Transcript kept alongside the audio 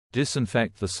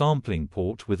Disinfect the sampling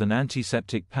port with an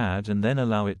antiseptic pad and then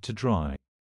allow it to dry.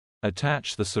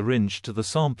 Attach the syringe to the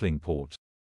sampling port.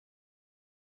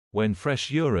 When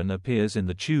fresh urine appears in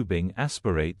the tubing,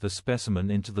 aspirate the specimen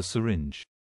into the syringe.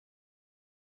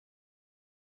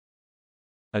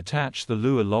 Attach the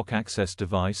luer-lock access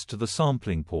device to the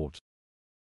sampling port.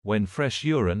 When fresh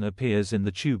urine appears in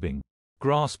the tubing,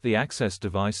 grasp the access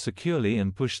device securely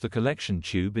and push the collection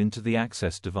tube into the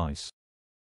access device.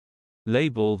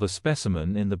 Label the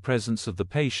specimen in the presence of the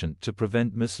patient to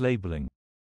prevent mislabeling.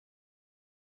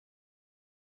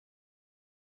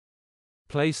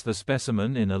 Place the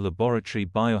specimen in a laboratory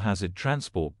biohazard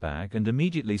transport bag and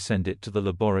immediately send it to the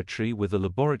laboratory with a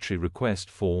laboratory request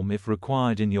form if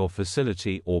required in your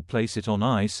facility, or place it on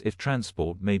ice if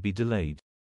transport may be delayed.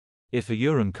 If a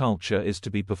urine culture is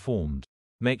to be performed,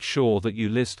 make sure that you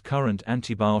list current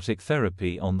antibiotic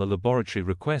therapy on the laboratory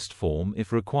request form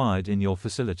if required in your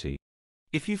facility.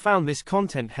 If you found this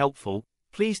content helpful,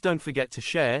 please don't forget to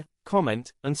share,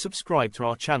 comment, and subscribe to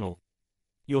our channel.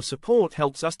 Your support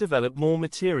helps us develop more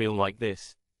material like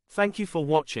this. Thank you for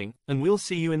watching, and we'll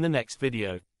see you in the next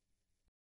video.